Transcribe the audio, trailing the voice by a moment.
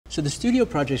So the studio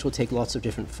projects will take lots of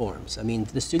different forms. I mean,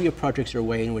 the studio projects are a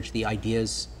way in which the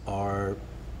ideas are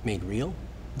made real,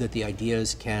 that the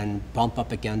ideas can bump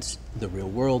up against the real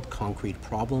world, concrete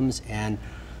problems, and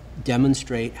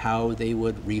demonstrate how they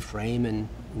would reframe and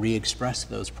re-express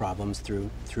those problems through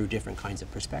different kinds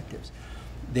of perspectives.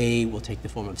 They will take the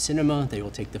form of cinema, they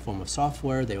will take the form of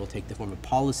software, they will take the form of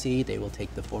policy, they will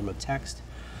take the form of text.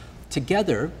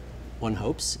 Together, one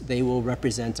hopes, they will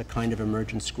represent a kind of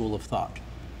emergent school of thought,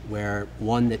 where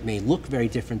one that may look very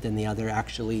different than the other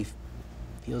actually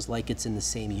feels like it's in the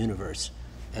same universe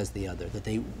as the other, that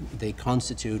they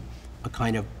constitute a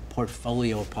kind of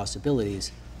portfolio of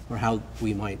possibilities for how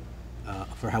we might,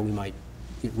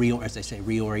 as I say,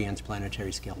 reorient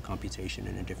planetary scale computation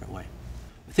in a different way.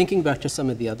 Thinking back to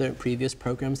some of the other previous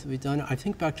programs that we've done, I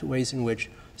think back to ways in which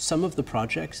some of the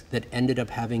projects that ended up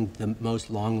having the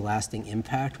most long-lasting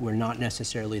impact were not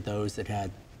necessarily those that had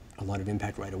a lot of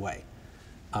impact right away,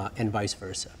 and vice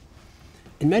versa.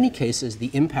 In many cases, the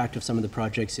impact of some of the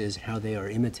projects is how they are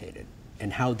imitated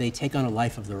and how they take on a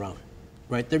life of their own,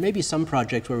 right? There may be some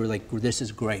projects where we're like, this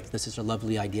is great, this is a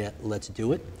lovely idea, let's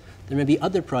do it. There may be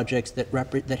other projects that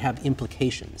have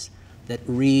implications, that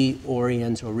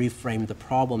reorient or reframe the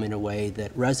problem in a way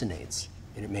that resonates,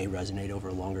 and it may resonate over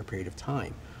a longer period of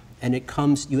time. And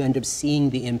you end up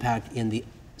seeing the impact in the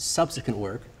subsequent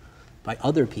work by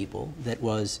other people that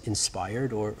was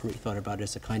inspired or thought about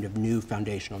as a kind of new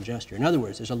foundational gesture. In other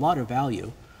words, there's a lot of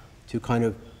value to kind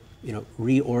of,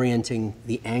 reorienting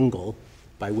the angle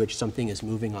by which something is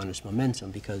moving on its momentum,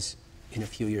 because in a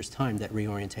few years' time, that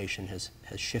reorientation has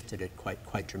shifted it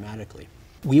quite dramatically.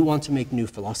 We want to make new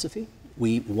philosophy.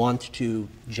 We want to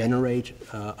generate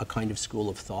a kind of school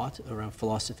of thought around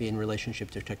philosophy in relationship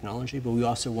to technology, but we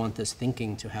also want this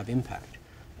thinking to have impact.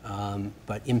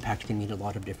 But impact can mean a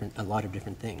lot of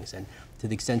different things, and to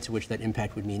the extent to which that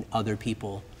impact would mean other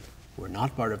people who are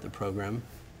not part of the program,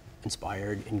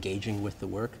 inspired, engaging with the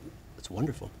work, it's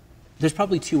wonderful. There's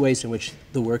probably two ways in which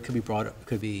the work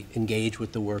could be engaged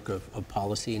with the work of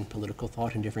policy and political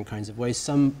thought in different kinds of ways.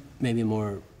 Some maybe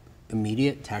more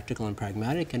immediate, tactical and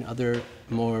pragmatic, and other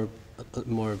more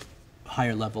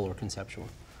higher level or conceptual.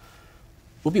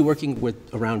 We'll be working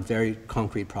around very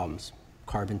concrete problems: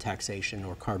 carbon taxation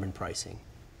or carbon pricing,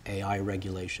 AI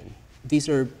regulation. These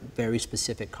are very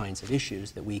specific kinds of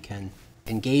issues that we can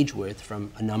engage with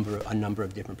from a number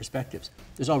of different perspectives.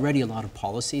 There's already a lot of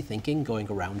policy thinking going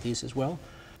around these as well.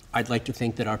 I'd like to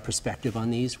think that our perspective on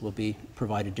these will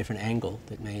provide a different angle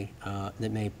that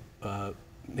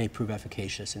may prove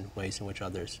efficacious in ways in which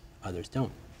others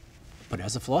don't. But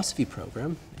as a philosophy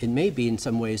program, it may be in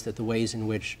some ways that the ways in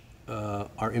which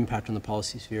our impact on the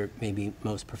policy sphere may be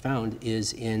most profound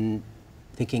is in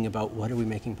thinking about what are we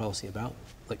making policy about?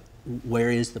 Like,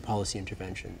 where is the policy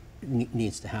intervention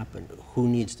needs to happen? Who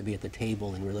needs to be at the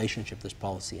table in relationship to this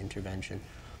policy intervention?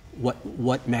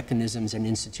 What mechanisms and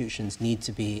institutions need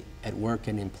to be at work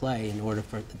and in play in order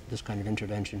for this kind of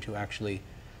intervention to actually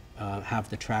have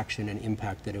the traction and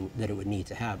impact that it would need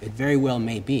to have? It very well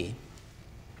may be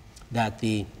that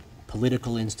the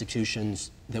political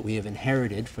institutions that we have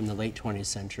inherited from the late 20th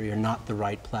century are not the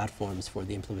right platforms for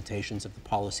the implementations of the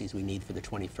policies we need for the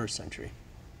 21st century.